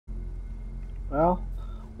Well,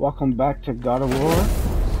 welcome back to God of War.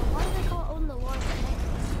 Why do they call Odin the Lord of the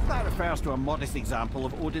North? That refers to a modest example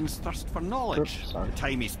of Odin's thirst for knowledge. Oops, sorry. The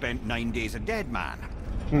time he spent 9 days a dead man.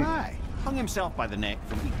 Hmm. Aye. Hung himself by the neck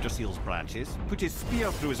from Yggdrasil's branches, put his spear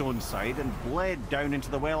through his own side, and bled down into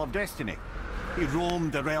the Well of Destiny. He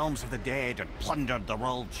roamed the realms of the dead and plundered the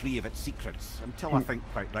world tree of its secrets, until I think,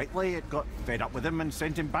 quite rightly, it got fed up with him and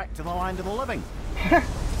sent him back to the land of the living.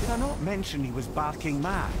 Did I not mention he was barking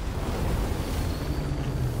mad?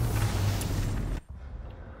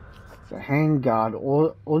 The hanged god.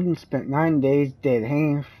 Odin spent 9 days dead,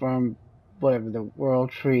 hanging from whatever the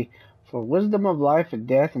world tree for wisdom of life and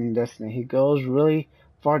death and destiny. He goes really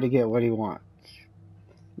far to get what he wants.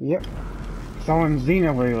 Yep. Saw in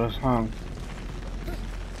Xena where he was hung.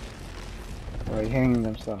 Or he hanged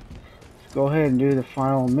himself. Let's go ahead and do the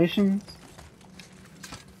final missions.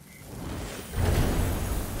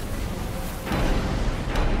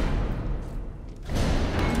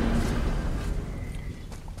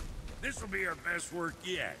 This'll be our best work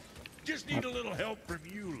yet. Just need a little help from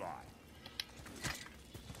you lot.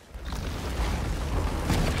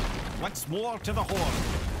 Once more to the horn.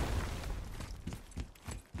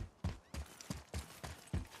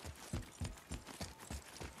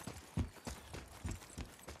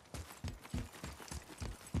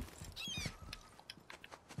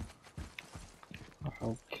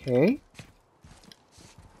 Okay.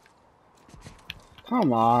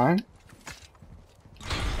 Come on.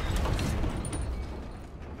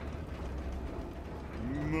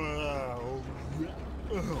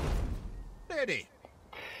 Ready.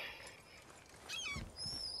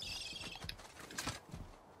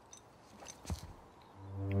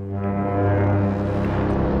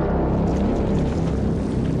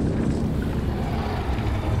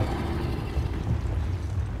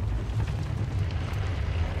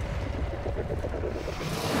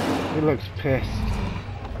 He looks pissed.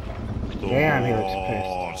 Damn, he looks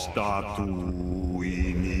pissed.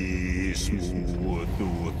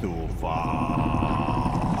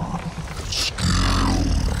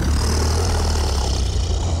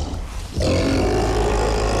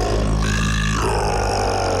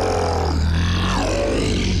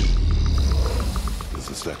 Is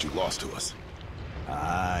the statue lost to us?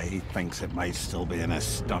 He thinks it might still be in his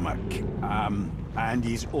stomach. And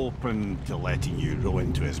he's open to letting you roll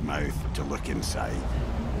into his mouth to look inside.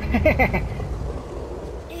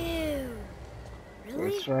 Ew. Really?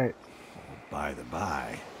 That's right. By the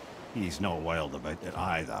by, he's not wild about it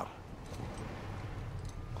either.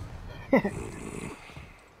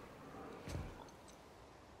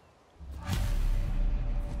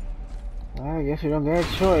 I guess we don't get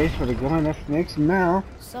a choice but to go in the snake's mouth.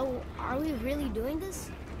 So, are we really doing this?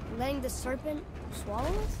 Letting the serpent swallow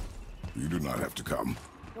us? You do not have to come.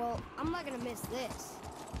 Well, I'm not gonna miss this.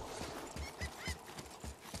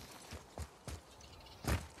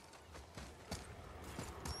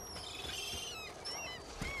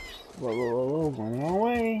 Whoa, going our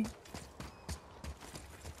way.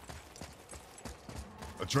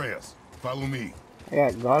 Atreus, follow me. I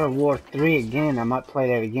got God of War 3 again. I might play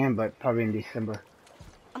that again, but probably in December.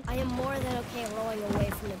 I am more than okay rolling away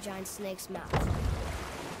from the giant snake's mouth.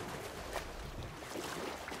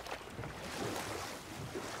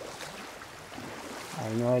 I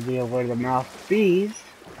have no idea where the mouth feeds.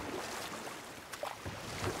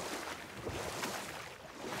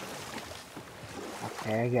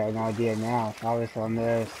 Okay, I got an idea now. It's always on the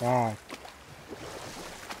other side.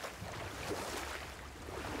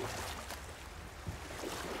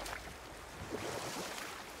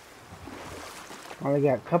 Only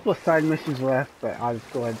got a couple of side missions left, but I'll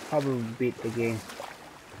just go ahead and probably beat the game.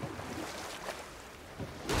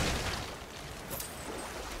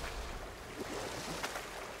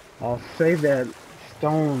 I'll save that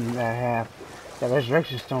stone that I have, that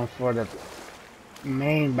resurrection stone, for the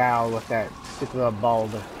main battle with that particular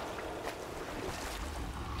Baldur.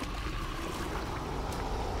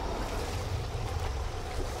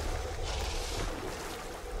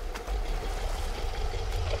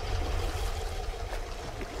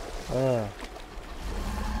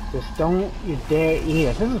 Just don't you dare eat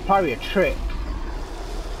it. This is probably a trick.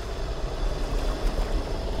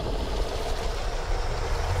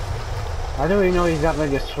 How do we know he's not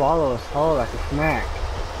going to just swallow us whole like a snack?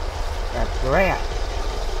 That's rat.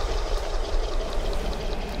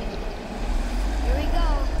 Here we go.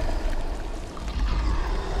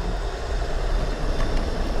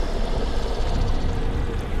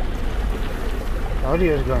 Told you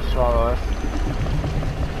he was going to swallow us.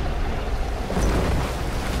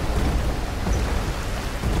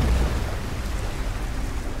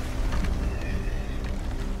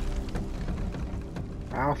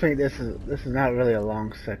 think this is not really a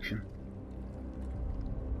long section.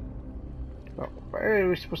 Oh, where are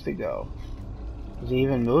we supposed to go? Is he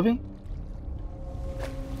even moving?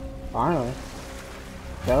 Finally.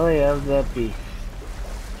 Belly of the beast.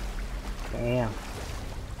 Damn.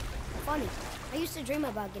 Funny. I used to dream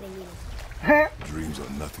about getting eaten. Dreams are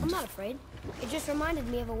nothing. I'm not afraid. It just reminded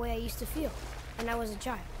me of a way I used to feel when I was a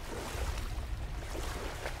child.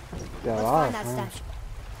 Let's find that statue.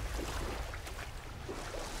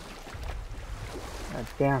 That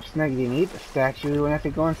damn snake didn't eat the statue. We wouldn't have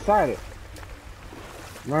to go inside it.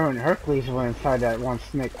 Remember when Hercules went inside that one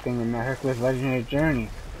snake thing in the Hercules Legendary Journey?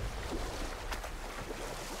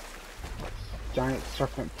 Giant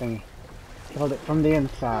serpent thing. Killed it from the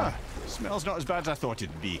inside. Smells not as bad as I thought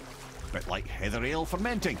it'd be. Bit like heather ale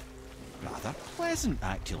fermenting. Rather pleasant,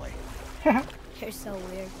 actually. You're so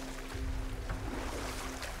weird.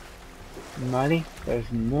 Money. There's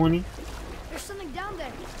money. There's something down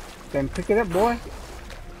there. Then pick it up, boy.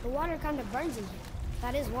 The water kind of burns in here.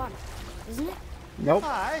 That is water, isn't it? Nope.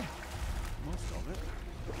 Aye. Most of it.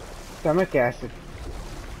 Stomach acid.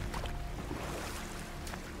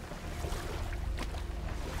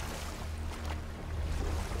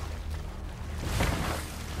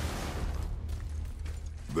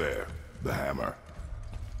 There, the hammer.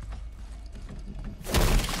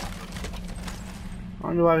 I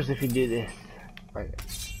wonder what happens if you do this. Like,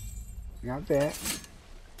 not that.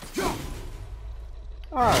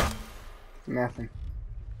 Oh, nothing.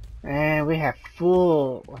 And we have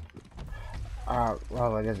full.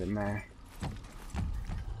 Well, it doesn't matter.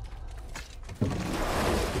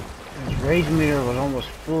 His rage meter was almost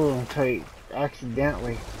full until he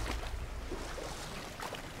accidentally.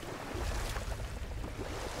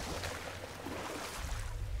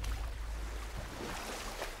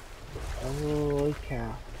 Holy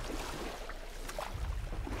cow.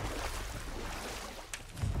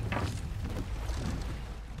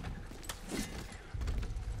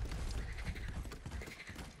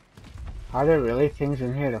 Are there really things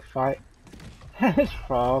in here to fight? There's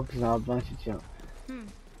frogs and a bunch of junk.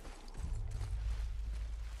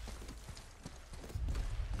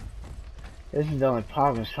 This is the only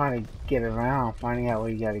problem, is trying to get around, finding out where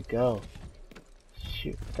you gotta go.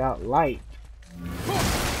 Shoot, without light.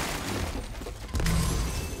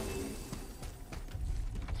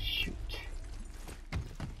 Shoot.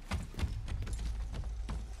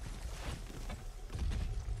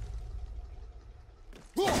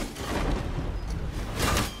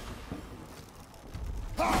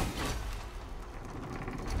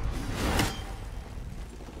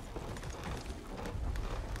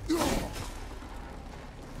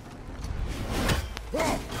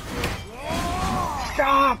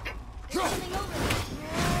 Stop!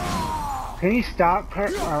 Can you stop her?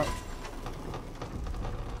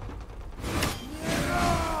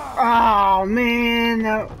 Oh man!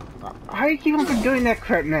 How do you keep on from doing that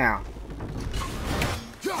crap now?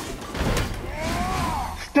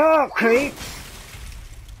 Stop, creep!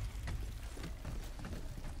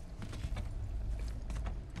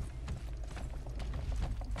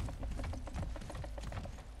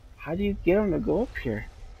 How do you get him to go up here?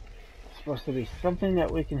 It's supposed to be something that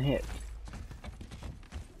we can hit.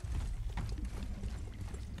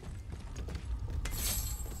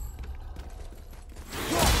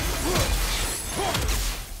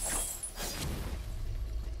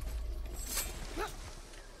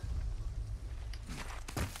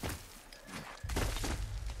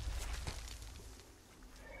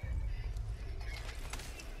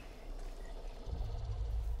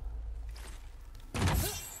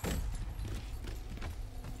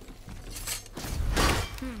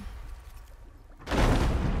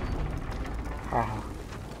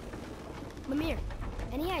 Mimir,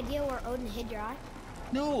 any idea where Odin hid your eye?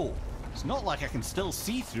 No, it's not like I can still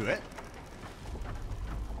see through it.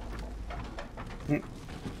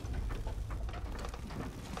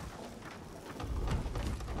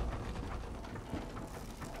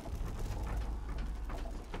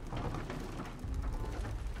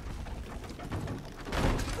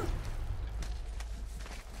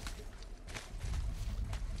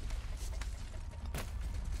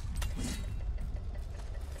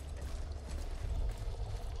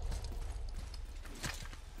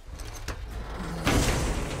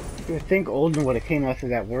 You would think Odin would have came after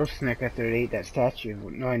that wolf snake after it ate that statue,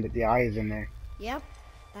 knowing that the eye is in there. Yep,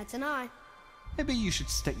 that's an eye. Maybe you should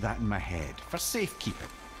stick that in my head for safekeeping.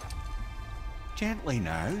 Gently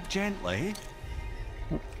now, gently.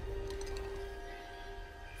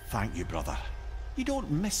 Thank you, brother. You don't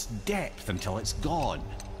miss depth until it's gone.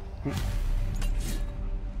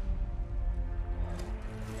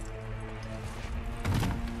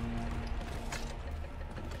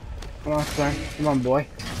 Come on, son. Come on, boy.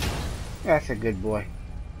 That's a good boy.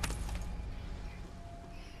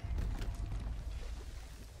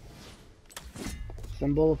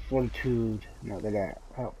 Symbol of fortitude. Look at that.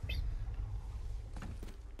 Helps.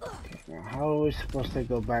 Okay, now how are we supposed to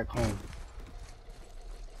go back home?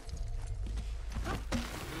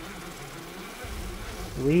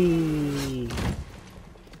 Whee!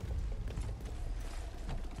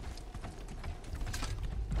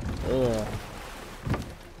 Ugh.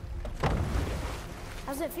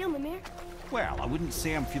 How's it feel, Mimir? Well, I wouldn't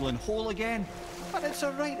say I'm feeling whole again, but it's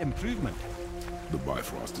a right improvement. The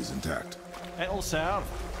Bifrost is intact. It'll serve.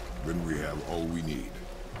 Then we have all we need.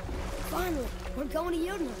 Finally, we're going to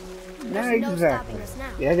Jotunheim. Yeah, There's no exactly. stopping us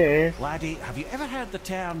now. Yeah, there is. Laddie, have you ever heard the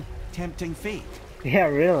term tempting fate? Yeah,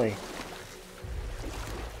 really.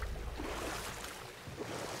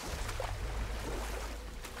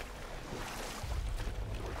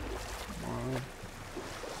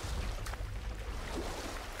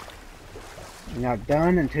 You're not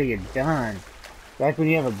done until you're done. Like when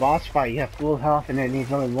you have a boss fight, you have full health and it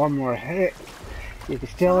needs only one more hit. You can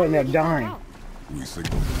still end up dying. We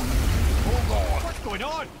signaled. Hold on! What's going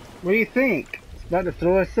on? What do you think? It's about to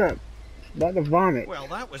throw us up. It's about to vomit. Well,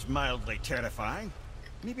 that was mildly terrifying.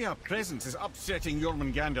 Maybe our presence is upsetting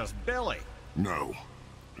Jormungandr's belly. No.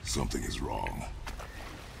 Something is wrong.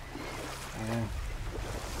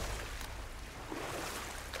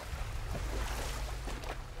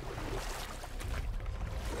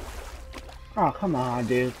 Oh, come on,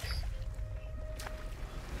 dudes.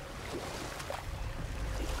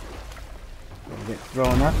 We'll get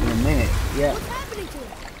thrown up in a minute. Yeah. What's happening to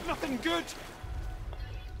it? Nothing good.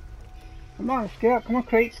 Come on, Scout. Come on,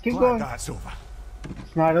 Crates. Keep Glad going. that's over.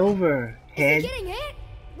 It's not over, Is head. he getting hit?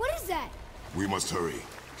 What is that? We must hurry.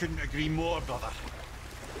 Couldn't agree more, brother.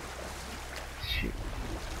 Shoot.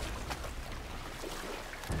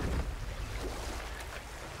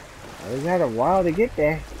 Well, we got a while to get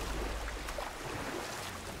there.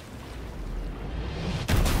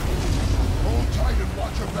 Hold tight and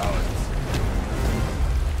watch your balance.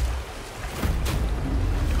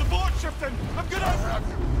 The board shifting. I'm gonna Have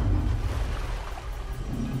you?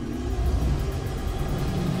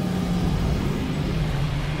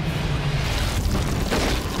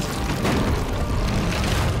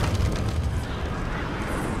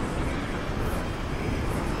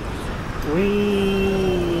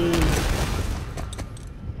 Whee!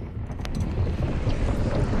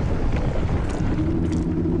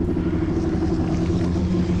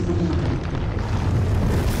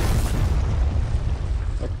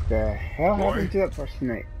 What the hell Boy. happened to that first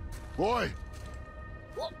snake? Boy!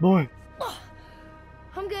 Boy!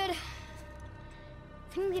 I'm good. I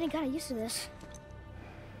think I'm getting kind of used to this.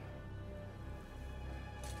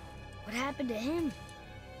 What happened to him?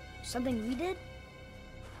 Something we did?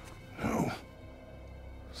 No.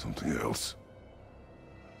 Something else.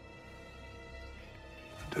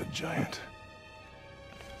 A dead giant.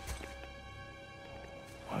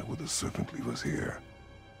 Why would the serpent leave us here?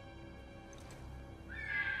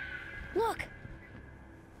 Look!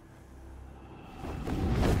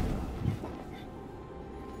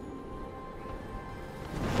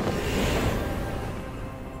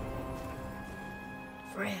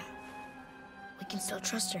 Freya. We can still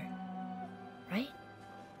trust her, right?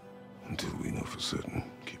 Until we know for certain,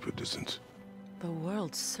 keep a distance. The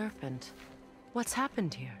world's serpent. What's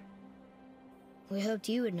happened here? We hoped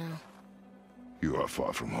you would know. You are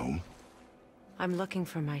far from home. I'm looking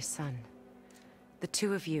for my son. The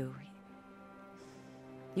two of you.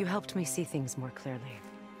 You helped me see things more clearly.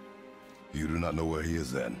 You do not know where he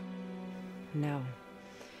is then? No.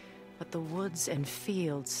 But the woods and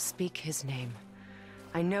fields speak his name.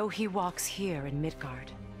 I know he walks here in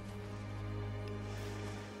Midgard.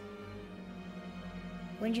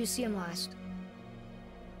 When did you see him last?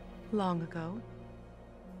 Long ago.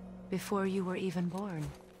 Before you were even born.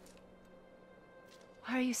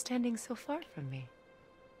 Why are you standing so far from me?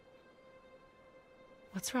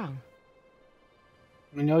 What's wrong?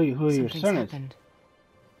 We know you who your Something's son is. happened.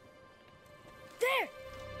 There!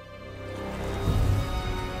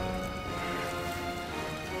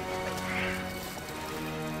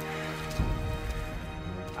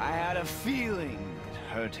 I had a feeling that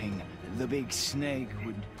hurting the big snake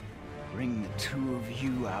would bring the two of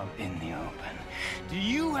you out in the open. Do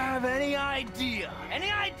you have any idea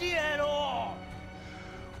at all,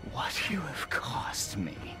 what you have cost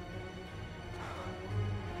me?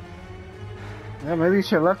 Yeah, maybe you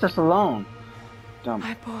should have left us alone. Dumb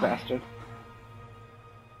My boy. bastard.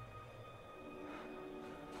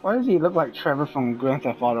 Why does he look like Trevor from Grand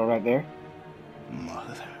Theft Auto right there?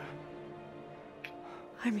 Mother.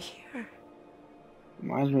 I'm here.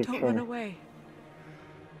 Reminds me of Don't run her. away.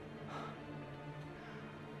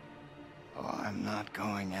 Oh, I'm not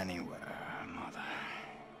going anywhere, Mother.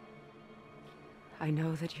 I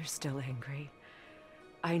know that you're still angry.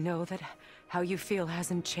 I know that how you feel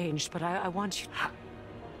hasn't changed, but I want you...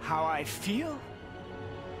 How I feel?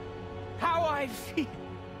 How I feel?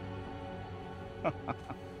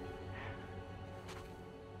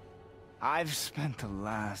 I've spent the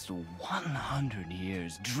last 100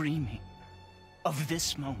 years dreaming of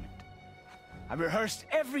this moment. I rehearsed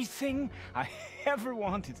everything I ever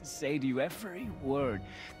wanted to say to you, every word,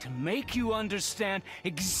 to make you understand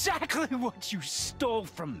exactly what you stole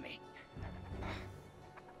from me.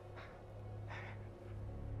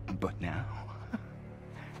 But now,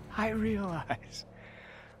 I realize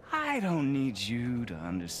I don't need you to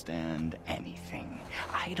understand anything.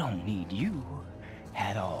 I don't need you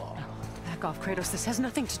at all. No, back off, Kratos. This has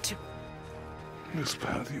nothing to do... This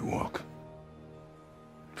path you walk,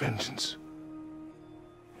 vengeance,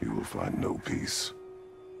 you will find no peace.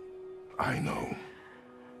 I know.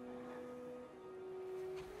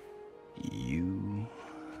 You...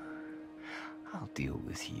 I'll deal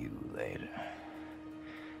with you later.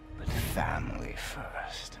 But family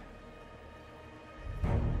first.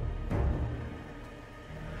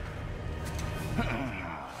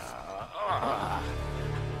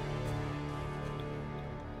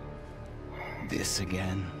 This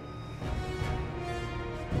again?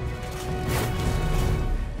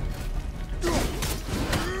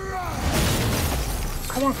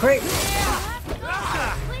 Come on, Craig. Please.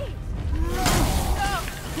 No.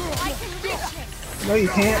 I can reach him. No, you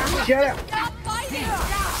can't. Shut up. Stop fighting.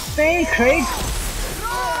 Stay, Craig.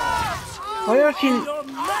 Why don't you...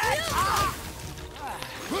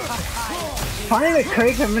 Finally,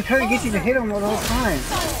 Craig. I've been trying to get you to hit him the whole time.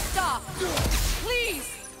 Stop. Please.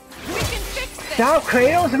 We can fix this. Stop,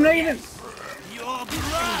 Kratos. I'm not even... Your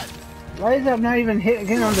blood! Why is that not even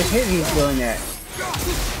getting on the hit he's doing that?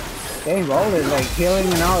 Dang, Baldur, like healing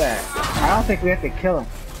and all that. I don't think we have to kill him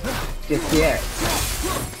just yet.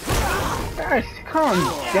 Guys, calm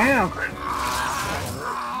down.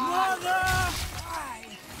 Mother!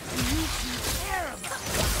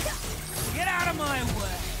 Get out of my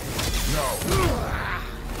way!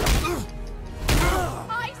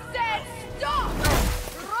 I said stop.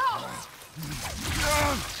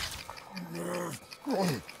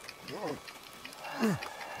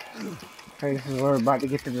 Okay, this is where we're about to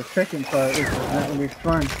get to the second part. This is not gonna be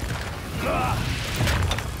fun.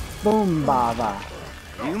 Boom, baba.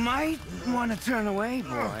 You might want to turn away,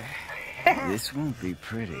 boy. This won't be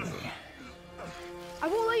pretty. I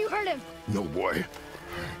won't let you hurt him. No, boy.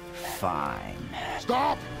 Fine.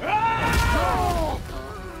 Stop! No!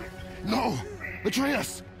 No!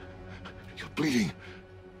 Atreus! You're bleeding.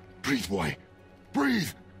 Breathe, boy.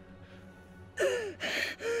 Breathe!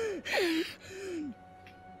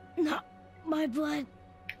 Not my blood.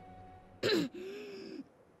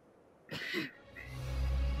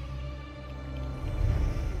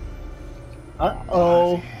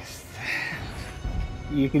 Uh-oh.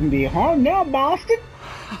 You can be harmed now, Boston.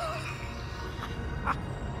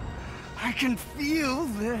 I can feel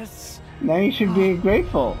this. Now you should be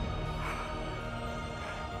grateful.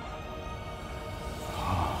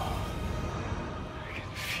 I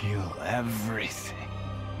can feel everything.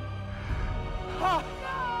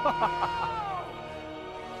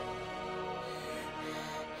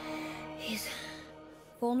 He's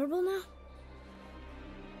vulnerable now?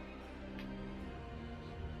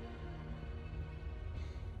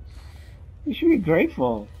 You should be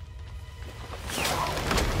grateful.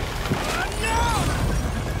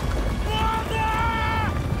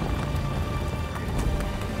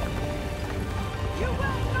 You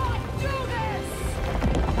will not do this!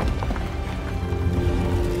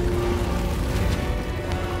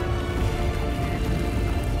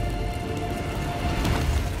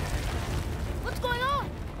 What's going on?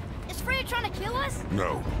 Is Freya trying to kill us?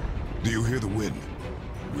 No. Do you hear the wind?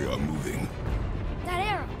 We are moving. That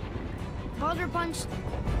arrow. Baldur punched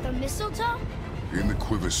the mistletoe? In the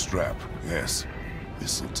quiver strap, yes.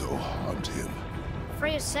 Mistletoe harmed him.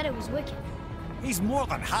 Freya said it was wicked. He's more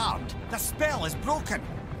than harmed. The spell is broken.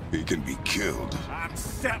 He can be killed. I'm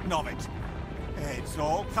certain of it. It's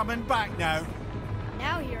all coming back now.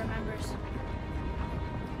 Now he remembers.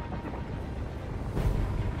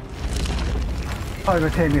 Probably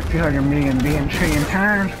gonna take me a few hundred million being trillion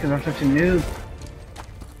times because I'm such a noob.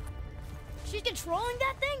 She's controlling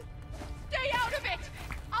that thing? Stay out of it!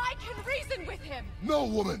 I can reason with him! No,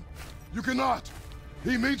 woman! You cannot!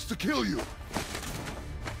 He means to kill you!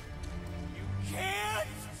 Can't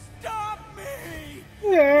stop me!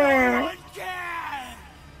 Yeah. one can!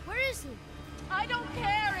 Where is he? I don't care!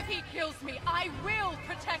 promise me I will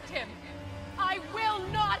protect him. I will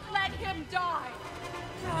not let him die.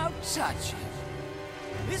 Now touch it.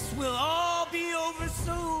 This will all be over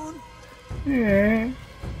soon. Yeah.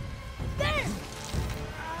 There!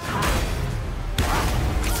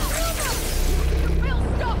 We'll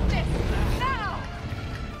stop this now!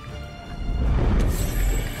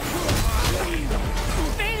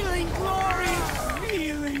 Feeling glory!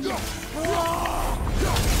 Feeling...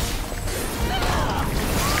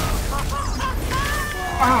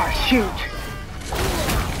 Ah, shoot!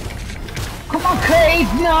 Come on,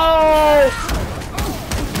 Kratos, no!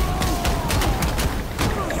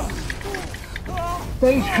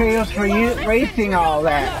 Thanks, Kratos, for you racing all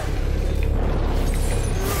that.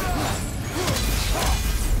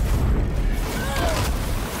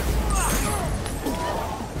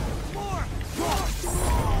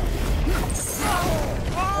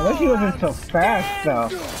 I wish he wasn't so fast, though.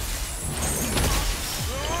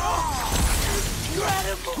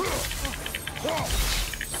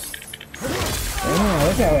 Damn,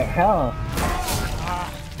 look at it, hell.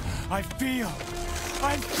 I feel.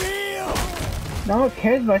 No one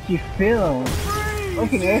cares about you feel.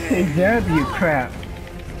 Look at SAW crap.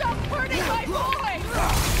 Stop hurting my boy!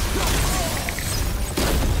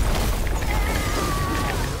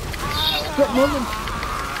 Stop moving.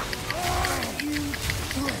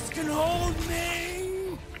 This can hold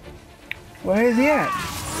me. Where is he at?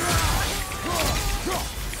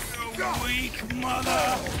 Weak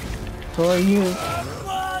mother. So are you.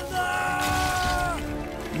 Mother.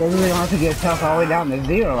 They really don't have to get tough all the way down to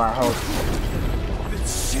 0, I hope.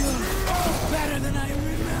 It's still better than I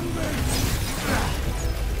remembered.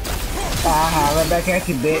 Aha, right back at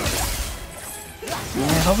you, bitch. Man,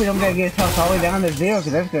 I hope we don't gotta get tough all the way down to 0,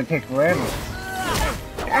 because that's gonna take forever.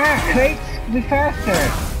 Ah, Kratos, be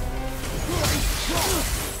faster.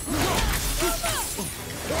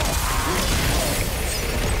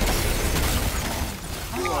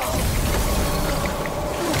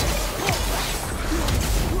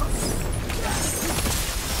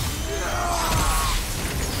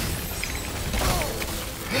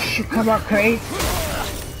 Come on, Kratos.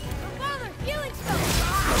 Father, healing stone!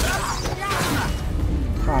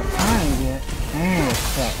 Can't find it. Man, it's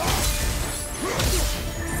stuck.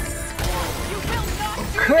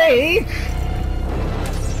 Kratos!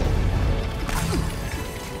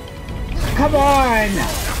 Come on!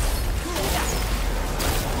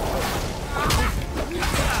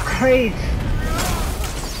 Kratos!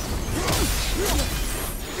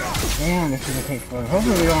 Damn, this is gonna take forever.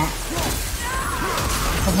 Hopefully we don't...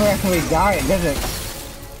 Hopefully after we die it doesn't...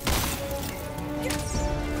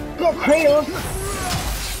 Go, Kratos!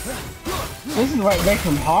 This is what makes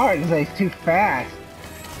him hard, is that he's too fast.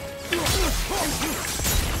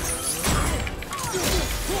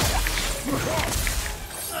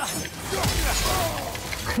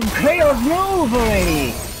 Kratos, move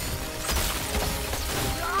already!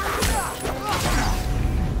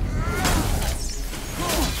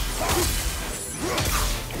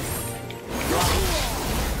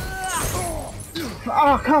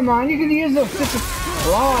 Oh, come on, you can use those stupid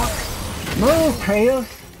blocks. Move, Kratos.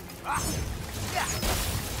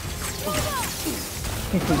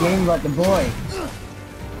 Keep forgetting about the boy.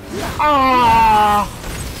 Ah!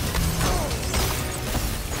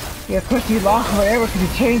 Yeah, of course you lost whatever because you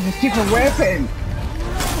changed the stupid weapon.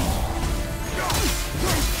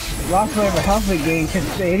 Lost whatever health we gained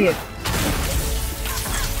because the idiot.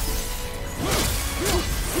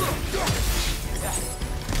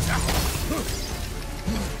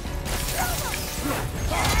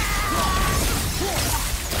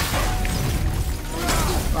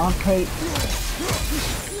 Wrong plate.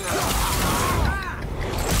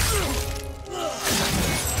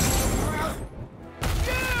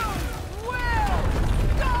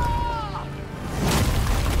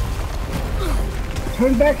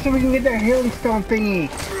 Turn back so we can get that healing stone thingy.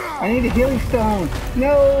 I need a healing stone.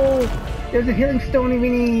 No! There's a healing stone we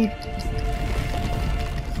need.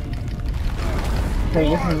 Okay,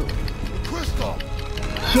 this is... Crystal!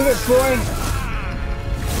 Shoot it, boy!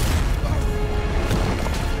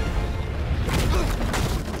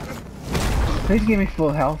 Please give me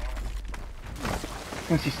full health.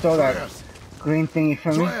 Since you stole that green thingy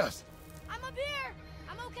from me. I'm up here!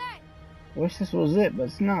 I'm okay! Wish this was it, but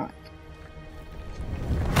it's not.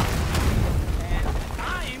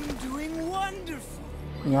 I'm doing wonderful.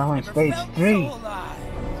 Now in stage 3.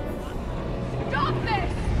 Stop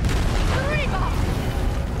this! Reba!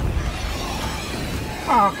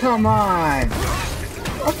 Oh, come on!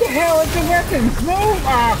 What the hell is the weapons? Move!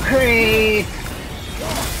 Oh, Creed!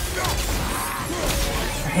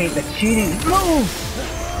 I hate the cheating. Move!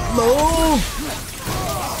 Move!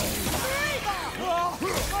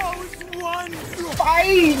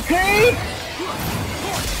 Fight, Kratos!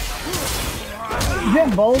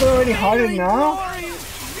 Isn't Baldur already hard enough?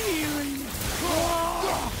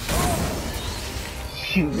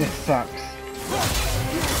 Shoot, this sucks.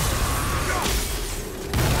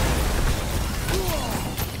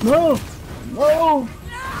 Move! Move!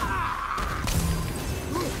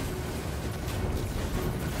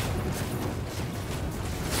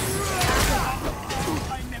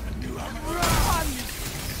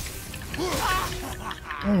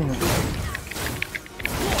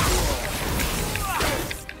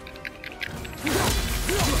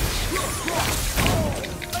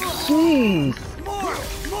 Jeez!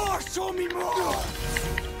 More! Show me more!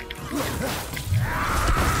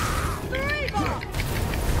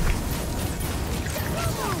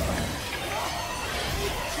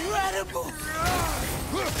 Incredible!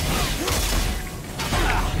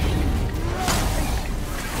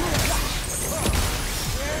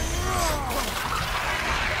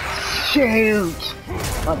 Shoot!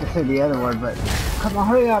 About to say the other word, but come on,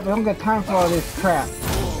 hurry up! I don't got time for all this crap.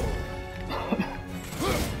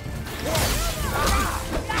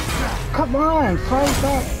 Come on, fight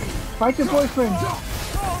back! Fight your boyfriend!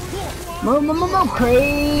 Move, move, move, move,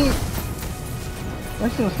 Kratos!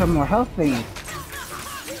 Let's do some more health things.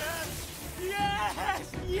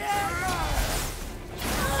 Yes! Yes!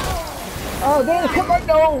 Oh, there! Come on,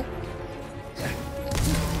 no!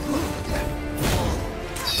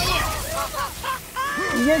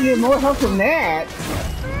 You gotta get more health than that.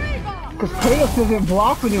 Because Kratos doesn't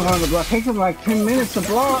block when you want to block. It takes him like 10 minutes to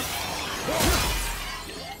block.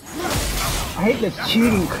 I hate this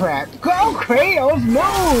cheating crap. Go, Kratos, move!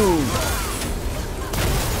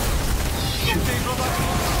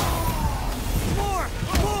 More!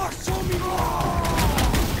 More! Show me more!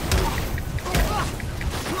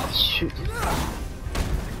 Shoot.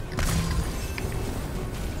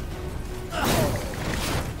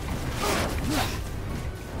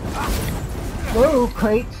 Whoa,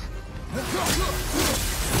 Kratos!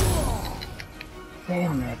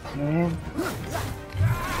 Damn it, man.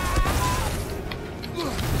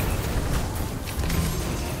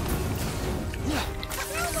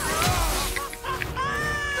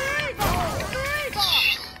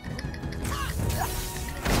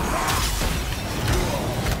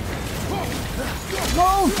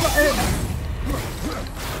 No!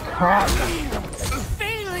 Crap!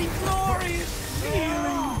 Feeling glorious!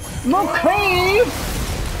 Feeling! No, Kratos!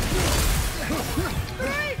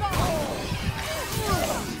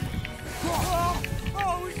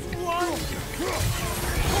 Oh, it's wonderful!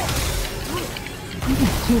 This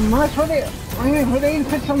is too much. Why they even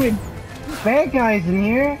put so many bad guys in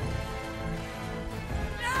here?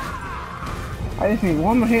 I just need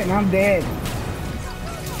one more hit and I'm dead.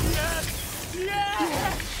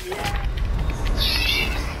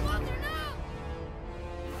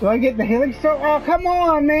 Do I get the healing stone? Oh, come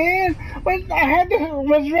on, man! Wait, I had the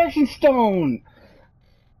resurrection stone!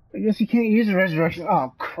 I guess you can't use the resurrection.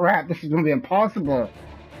 Oh, crap, this is gonna be impossible.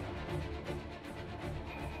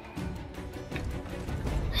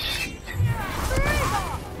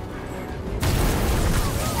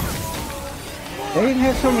 They didn't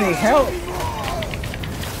have so many help.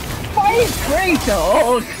 Fight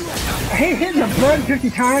Kratos! I hate hitting the button 50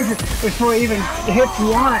 times before it even hits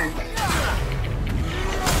once.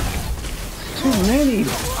 Too many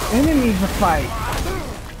enemies to fight.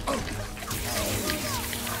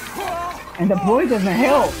 And the boy doesn't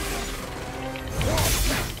help.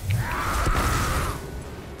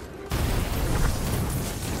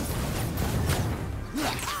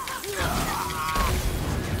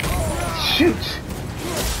 Shoot!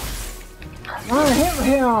 Come on, hit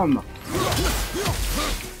him!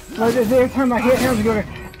 Like, every time I hit him, he's gonna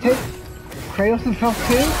take Kratos himself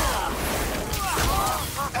too?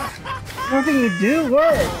 Nothing you do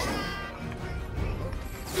works.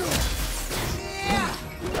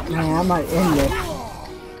 Man, I might end it.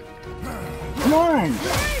 Come on!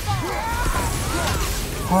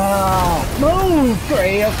 Move,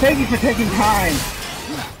 Kratos! Thank you for taking time.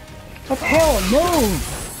 What the hell? Move!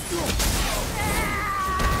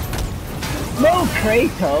 Move,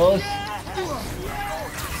 Kratos!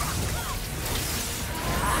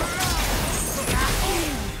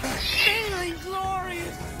 Feeling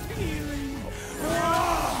glorious! Feeling!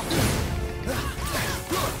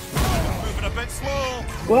 Moving a bit slow.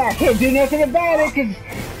 Well, I can't do nothing about it because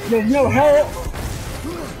there's no help.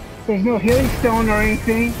 There's no healing stone or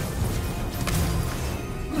anything.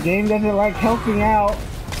 The game doesn't like helping out.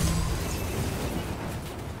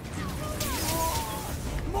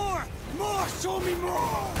 More! More! Show me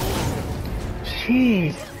more!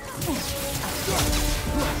 Jeez.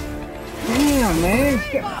 Damn, man.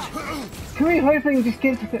 Can we hurry if we can just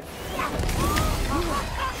get to the...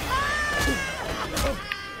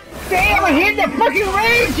 Damn, I hit that fucking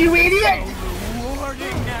range, you idiot!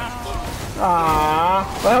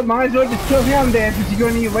 Ah, well, might as well just kill him then, since you're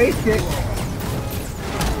going to waste it.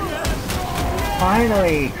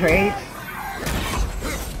 Finally, Kratos.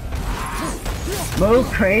 Move,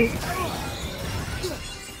 Kratos.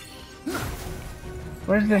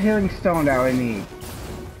 Where's the healing stone that I need?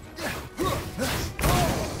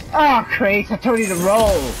 Ah, oh, Kratos, I told you to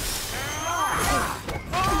roll.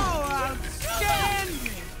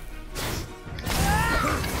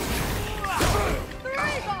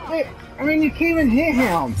 Wait, I mean, you can't even hit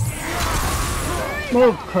him.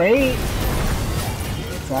 Move, Kratos.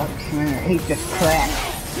 Sucks, man. I hate this crap.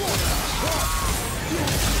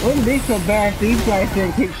 Wouldn't be so bad if these guys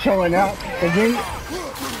didn't keep showing up. And then...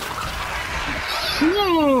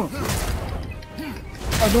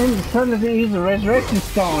 And then the sun doesn't use the resurrection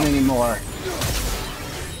stone anymore.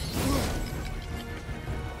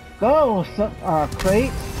 Go,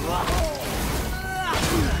 Kratos.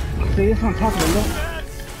 See, this one talking a little...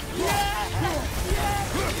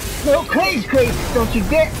 No, Kratos, don't you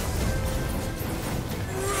get...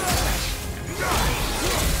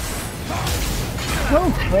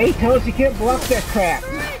 No, Kratos, you can't block that crap.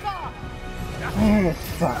 Man, this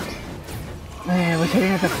sucks. Man, we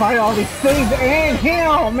shouldn't have to fight all these things and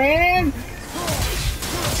him, man!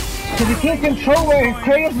 Because you can't control where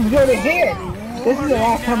Kratos is going to hit! This is the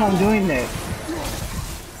last time I'm doing this.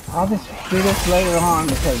 I'll just do this later on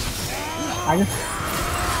because I just...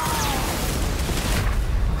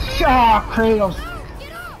 Ah, Kratos!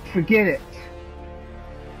 Forget it.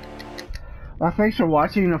 Well, thanks for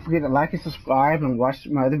watching. Don't forget to like and subscribe and watch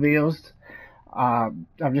my other videos. I'm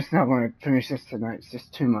just not going to finish this tonight. It's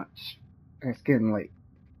just too much. And it's getting late.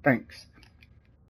 Thanks.